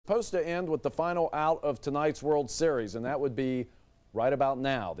supposed to end with the final out of tonight's World Series, and that would be right about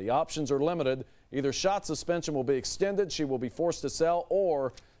now. The options are limited. Either Schott's suspension will be extended, she will be forced to sell,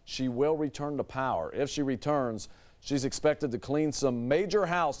 or she will return to power. If she returns, she's expected to clean some major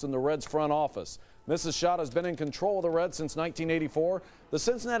house in the Reds front office. Mrs. Schott has been in control of the Reds since 1984. The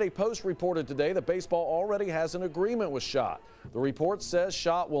Cincinnati Post reported today that baseball already has an agreement with Schott. The report says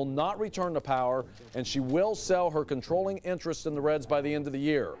Schott will not return to power, and she will sell her controlling interest in the Reds by the end of the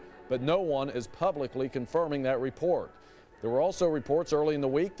year. But no one is publicly confirming that report. There were also reports early in the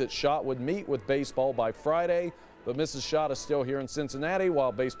week that Schott would meet with baseball by Friday, but Mrs. Schott is still here in Cincinnati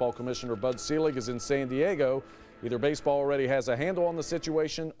while Baseball Commissioner Bud Selig is in San Diego. Either baseball already has a handle on the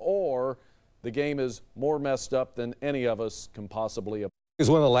situation, or the game is more messed up than any of us can possibly imagine. He was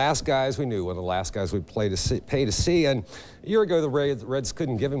one of the last guys we knew, one of the last guys we'd pay to see. And a year ago, the Reds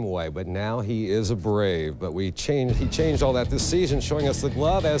couldn't give him away, but now he is a Brave. But he changed all that this season, showing us the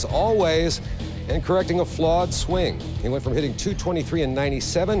glove as always and correcting a flawed swing. He went from hitting .223 in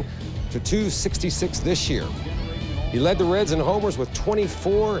 '97 to .266 this year. He led the Reds in homers with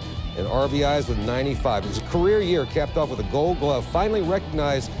 24 and RBIs with 95. It was a career year capped off with a Gold Glove, finally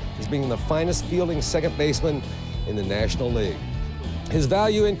recognized as being the finest fielding second baseman in the National League. His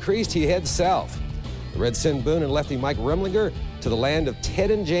value increased. He heads south. The Reds send Boone and lefty Mike Remlinger to the land of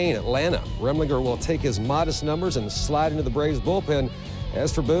Ted and Jane, Atlanta. Remlinger will take his modest numbers and slide into the Braves bullpen.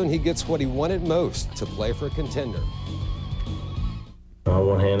 As for Boone, he gets what he wanted most, to play for a contender. On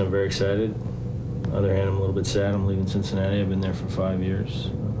one hand, I'm very excited. On the other hand, I'm a little bit sad. I'm leaving Cincinnati. I've been there for 5 years.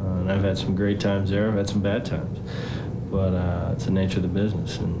 And I've had some great times there. I've had some bad times. But it's the nature of the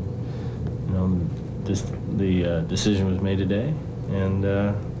business. And, you know, the decision was made today. And,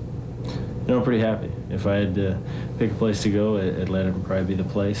 you know, I'm pretty happy. If I had to pick a place to go, Atlanta would probably be the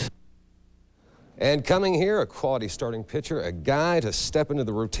place. And coming here, a quality starting pitcher, a guy to step into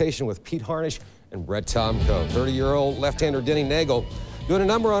the rotation with Pete Harnisch and Brett Tomko. 30-year-old left-hander Denny Nagel doing a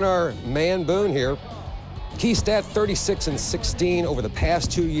number on our man Boone here. Key stat, 36 and 16 over the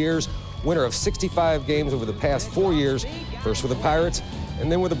past 2 years. Winner of 65 games over the past 4 years. First with the Pirates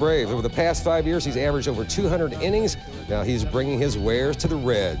and then with the Braves. Over the past 5 years, he's averaged over 200 innings. Now he's bringing his wares to the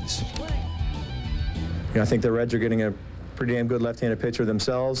Reds. You know, I think the Reds are getting a pretty damn good left-handed pitcher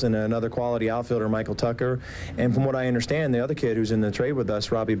themselves and another quality outfielder, Michael Tucker. And from what I understand, the other kid who's in the trade with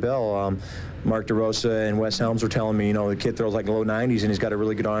us, Robbie Bell, Mark DeRosa and Wes Helms were telling me, you know, the kid throws like low 90s and he's got a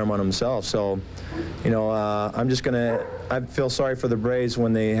really good arm on himself. So, you know, I feel sorry for the Braves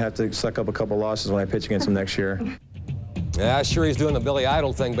when they have to suck up a couple losses when I pitch against them next year. Yeah, sure he's doing the Billy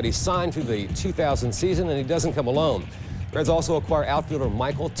Idol thing, but he's signed through the 2000 season and he doesn't come alone. Reds also acquire outfielder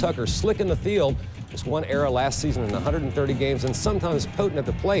Michael Tucker, slick in the field. Just one error last season in 130 games and sometimes potent at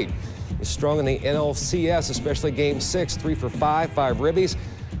the plate. He's strong in the NLCS, especially Game 6, 3 for 5 ribbies.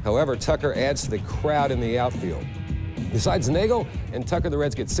 However, Tucker adds to the crowd in the outfield. Besides Nagel and Tucker, the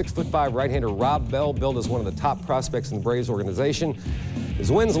Reds get 6'5" right-hander Rob Bell, billed as one of the top prospects in the Braves organization. His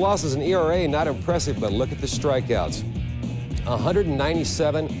wins, losses, and ERA, not impressive, but look at the strikeouts.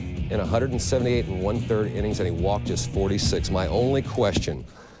 197 and 178 and 1/3 innings, and he walked just 46. My only question,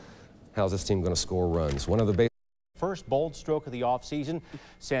 how's this team going to score runs? One of the first bold stroke of the offseason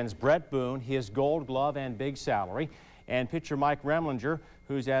sends Brett Boone his Gold Glove and big salary, and pitcher Mike Remlinger,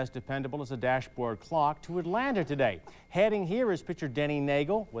 who's as dependable as a dashboard clock, to Atlanta today. Heading here is pitcher Denny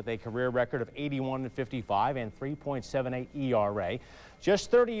Nagel with a career record of 81 and 55 and 3.78 ERA. Just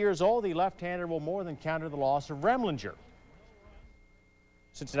 30 years old, the left-hander will more than counter the loss of Remlinger.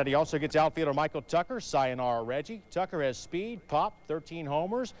 Cincinnati also gets outfielder Michael Tucker, sayonara Reggie. Tucker has speed, pop, 13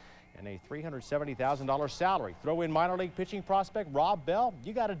 homers, and a $370,000 salary. Throw in minor league pitching prospect Rob Bell.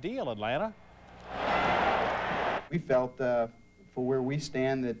 You got a deal, Atlanta. We felt for where we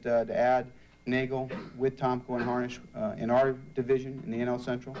stand that to add Nagel with Tomko and Harnisch in our division in the NL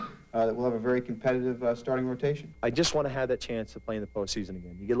Central, that we'll have a very competitive starting rotation. I just want to have that chance to play in the postseason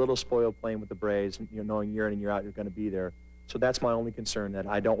again. You get a little spoiled playing with the Braves, you know, knowing year in and year out you're going to be there. So that's my only concern, that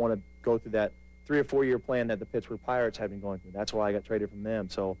I don't want to go through that 3 or 4 year plan that the Pittsburgh Pirates have been going through. That's why I got traded from them.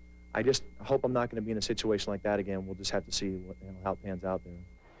 So I just hope I'm not going to be in a situation like that again. We'll just have to see what, how it pans out there.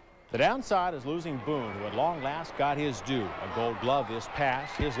 The downside is losing Boone, who at long last got his due. A Gold Glove this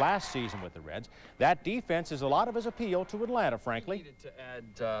past his last season with the Reds. That defense is a lot of his appeal to Atlanta, frankly. We needed to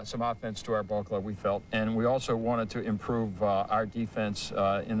add some offense to our ball club, we felt, and we also wanted to improve our defense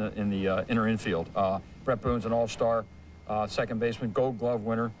in the inner infield. Brett Boone's an all-star second baseman, Gold Glove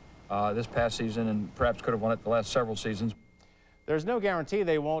winner this past season, and perhaps could have won it the last several seasons. There's no guarantee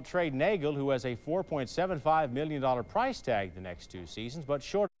they won't trade Nagel, who has a $4.75 million price tag the next 2 seasons, but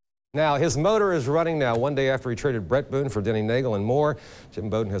short Now, his motor is running now, one day after he traded Brett Boone for Denny Nagel and more. Jim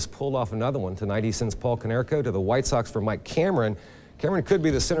Bowden has pulled off another one. Tonight, he sends Paul Konerko to the White Sox for Mike Cameron. Cameron could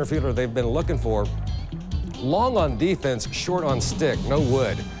be the center fielder they've been looking for. Long on defense, short on stick, no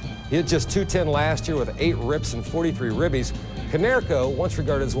wood. He hit just .210 last year with 8 rips and 43 ribbies. Konerko, once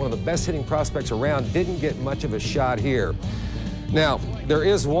regarded as one of the best hitting prospects around, didn't get much of a shot here. Now, there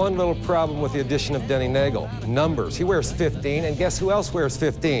is one little problem with the addition of Denny Nagel. Numbers. He wears 15, and guess who else wears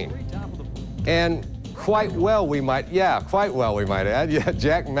 15? And quite well we might add. Yeah,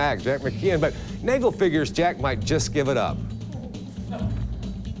 Jack McKeon. But Nagel figures Jack might just give it up.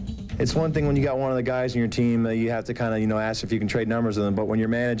 It's one thing when you got one of the guys in your team that you have to kind of, ask if you can trade numbers with them. But when your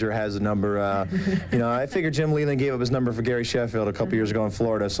manager has a number, I figured Jim Leland gave up his number for Gary Sheffield a couple years ago in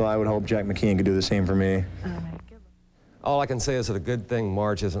Florida, so I would hope Jack McKeon could do the same for me. All I can say is that a good thing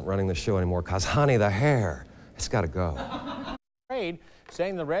Marge isn't running the show anymore, because, honey, the hair, it's got to go. Trade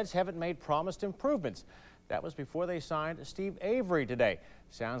saying the Reds haven't made promised improvements. That was before they signed Steve Avery today.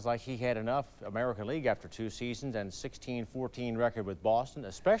 Sounds like he had enough American League after 2 seasons and 16-14 record with Boston,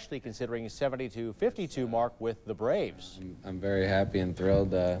 especially considering 72-52 mark with the Braves. I'm very happy and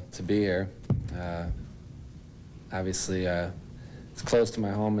thrilled to be here. Obviously, it's close to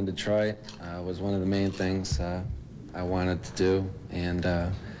my home in Detroit. Was one of the main things I wanted to do, and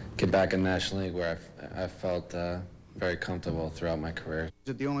get back in National League where I felt very comfortable throughout my career.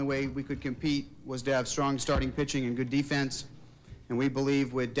 The only way we could compete was to have strong starting pitching and good defense. And we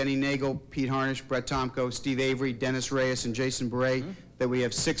believe with Denny Nagel, Pete Harnisch, Brett Tomko, Steve Avery, Dennis Reyes, and Jason Beret, that we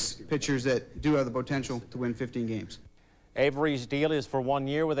have 6 pitchers that do have the potential to win 15 games. Avery's deal is for 1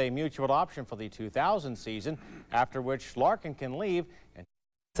 year with a mutual option for the 2000 season, after which Larkin can leave.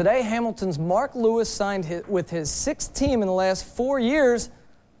 Today, Hamilton's Mark Lewis signed with his 6th team in the last 4 years.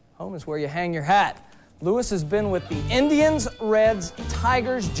 Home is where you hang your hat. Lewis has been with the Indians, Reds,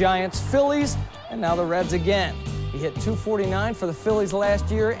 Tigers, Giants, Phillies, and now the Reds again. He hit .249 for the Phillies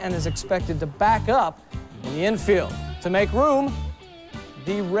last year and is expected to back up in the infield. To make room,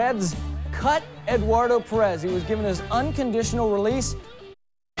 the Reds cut Eduardo Perez. He was given his unconditional release.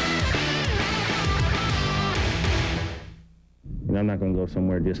 And I'm not going to go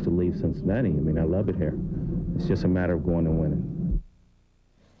somewhere just to leave Cincinnati. I mean, I love it here. It's just a matter of going and winning.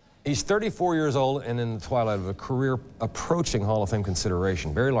 He's 34 years old and in the twilight of a career approaching Hall of Fame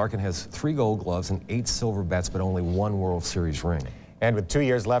consideration. Barry Larkin has 3 Gold Gloves and 8 silver bats, but only 1 World Series ring. And with 2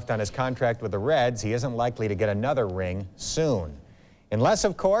 years left on his contract with the Reds, he isn't likely to get another ring soon. Unless,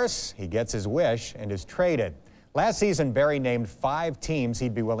 of course, he gets his wish and is traded. Last season, Barry named 5 teams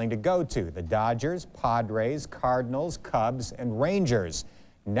he'd be willing to go to: the Dodgers, Padres, Cardinals, Cubs, and Rangers.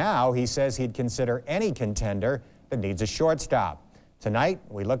 Now he says he'd consider any contender that needs a shortstop. Tonight,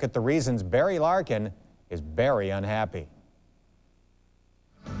 we look at the reasons Barry Larkin is very unhappy.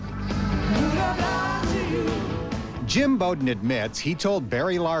 Jim Bowden admits he told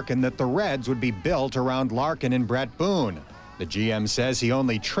Barry Larkin that the Reds would be built around Larkin and Brett Boone. The GM says he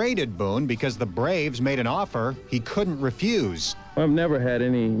only traded Boone because the Braves made an offer he couldn't refuse. I've never had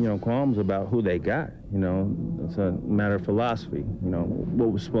any, qualms about who they got. It's a matter of philosophy.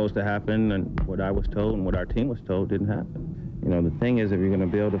 What was supposed to happen and what I was told and what our team was told didn't happen. The thing is, if you're going to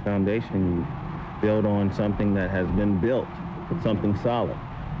build a foundation, you build on something that has been built, with something solid,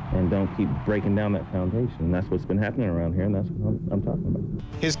 and don't keep breaking down that foundation. And that's what's been happening around here, and that's what I'm talking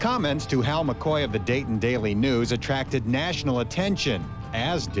about. His comments to Hal McCoy of the Dayton Daily News attracted national attention,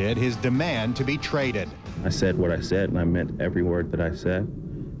 as did his demand to be traded. I said what I said, and I meant every word that I said.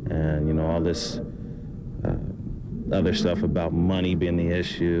 And, all this other stuff about money being the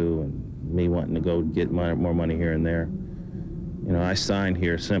issue and me wanting to go get more money here and there. I signed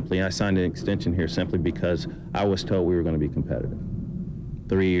an extension here simply because I was told we were going to be competitive.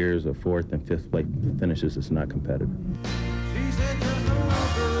 3 years of 4th and 5th place finishes is not competitive.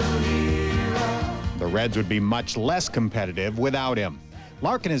 The Reds would be much less competitive without him.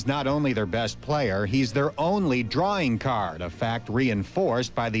 Larkin is not only their best player, he's their only drawing card, a fact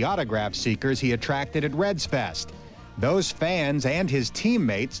reinforced by the autograph seekers he attracted at Reds Fest. Those fans and his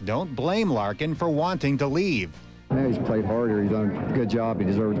teammates don't blame Larkin for wanting to leave. Yeah, he's played harder. He's done a good job. He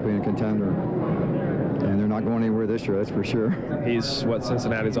deserves to be a contender. And they're not going anywhere this year, that's for sure. He's what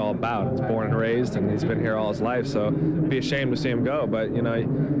Cincinnati's all about. He's born and raised, and he's been here all his life, so it'd be a shame to see him go. But,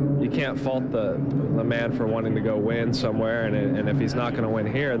 you can't fault the man for wanting to go win somewhere, and if he's not going to win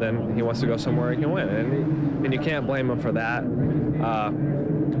here, then he wants to go somewhere he can win. And you can't blame him for that,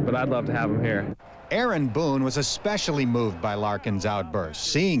 but I'd love to have him here. Aaron Boone was especially moved by Larkin's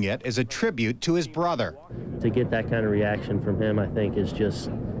outburst, seeing it as a tribute to his brother. To get that kind of reaction from him, I think, is just,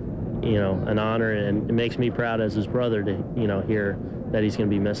 an honor, and it makes me proud as his brother to, hear that he's going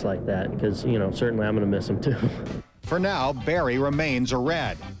to be missed like that, because, you know, certainly I'm going to miss him too. For now, Barry remains a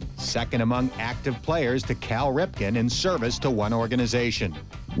Red, second among active players to Cal Ripken in service to one organization.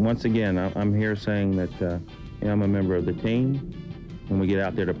 Once again, I'm here saying that you know, I'm a member of the team. When we get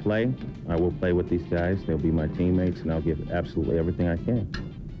out there to play, I will play with these guys. They'll be my teammates, and I'll give absolutely everything I can.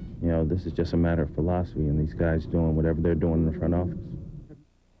 You know, this is just a matter of philosophy, and these guys doing whatever they're doing in the front office.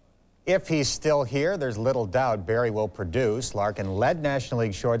 If he's still here, there's little doubt Barry will produce. Larkin led National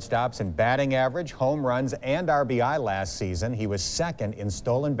League shortstops in batting average, home runs, and RBI last season. He was second in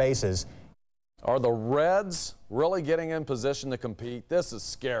stolen bases. Are the Reds really getting in position to compete? This is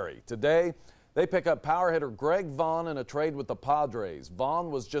scary. Today, they pick up power hitter Greg Vaughn in a trade with the Padres. Vaughn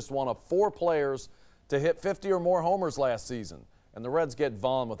was just one of 4 players to hit 50 or more homers last season, and the Reds get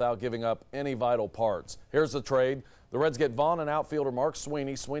Vaughn without giving up any vital parts. Here's the trade. The Reds get Vaughn and outfielder Mark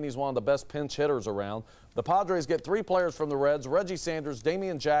Sweeney. Sweeney's one of the best pinch hitters around. The Padres get 3 players from the Reds: Reggie Sanders,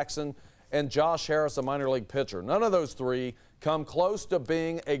 Damian Jackson, and Josh Harris, a minor league pitcher. None of those 3 come close to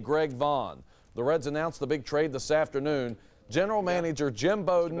being a Greg Vaughn. The Reds announced the big trade this afternoon. General Manager Jim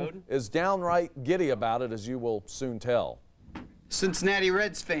Bowden is downright giddy about it, as you will soon tell. Cincinnati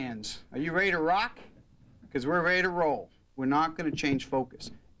Reds fans, are you ready to rock? Because we're ready to roll. We're not going to change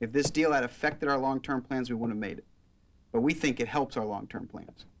focus. If this deal had affected our long-term plans, we wouldn't have made it. But we think it helps our long-term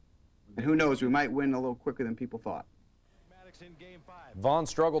plans. And who knows, we might win a little quicker than people thought. Vaughn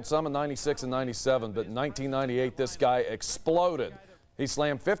struggled some in '96 and '97, but in 1998, this guy exploded. He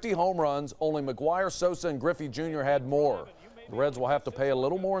slammed 50 home runs. Only McGuire, Sosa, and Griffey Jr. had more. The Reds will have to pay a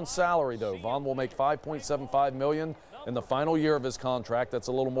little more in salary, though. Vaughn will make $5.75 million in the final year of his contract. That's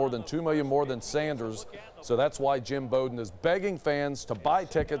a little more than $2 million more than Sanders. So that's why Jim Bowden is begging fans to buy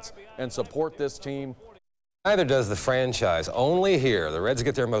tickets and support this team. Neither does the franchise. Only here, the Reds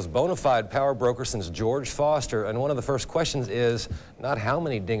get their most bona fide power broker since George Foster, and one of the first questions is not how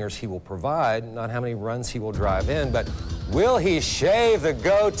many dingers he will provide, not how many runs he will drive in, but will he shave the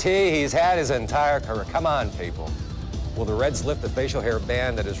goatee he's had his entire career? Come on, people. Will the Reds lift the facial hair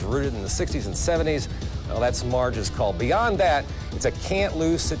ban that is rooted in the 60s and 70s? Well, that's Marge's call. Beyond that, it's a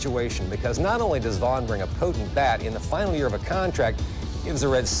can't-lose situation, because not only does Vaughn bring a potent bat in the final year of a contract, he gives the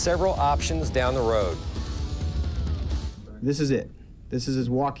Reds several options down the road. This is it. This is his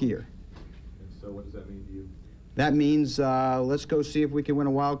walk here. So what does that mean to you? That means let's go see if we can win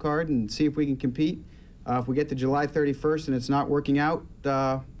a wild card and see if we can compete. If we get to July 31st and it's not working out,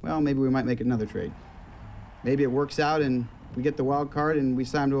 well, maybe we might make another trade. Maybe it works out and we get the wild card and we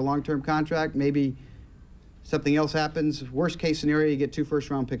sign him to a long-term contract. Maybe something else happens. Worst case scenario, you get 2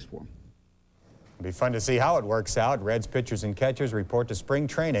 first-round picks for him. It'll be fun to see how it works out. Reds pitchers and catchers report to spring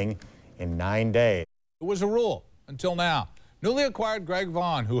training in 9 days. It was a rule until now. Newly acquired Greg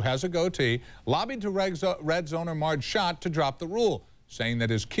Vaughn, who has a goatee, lobbied to Reds owner Marge Schott to drop the rule, saying that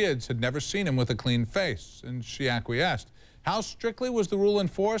his kids had never seen him with a clean face, and she acquiesced. How strictly was the rule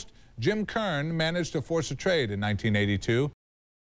enforced? Jim Kern managed to force a trade in 1982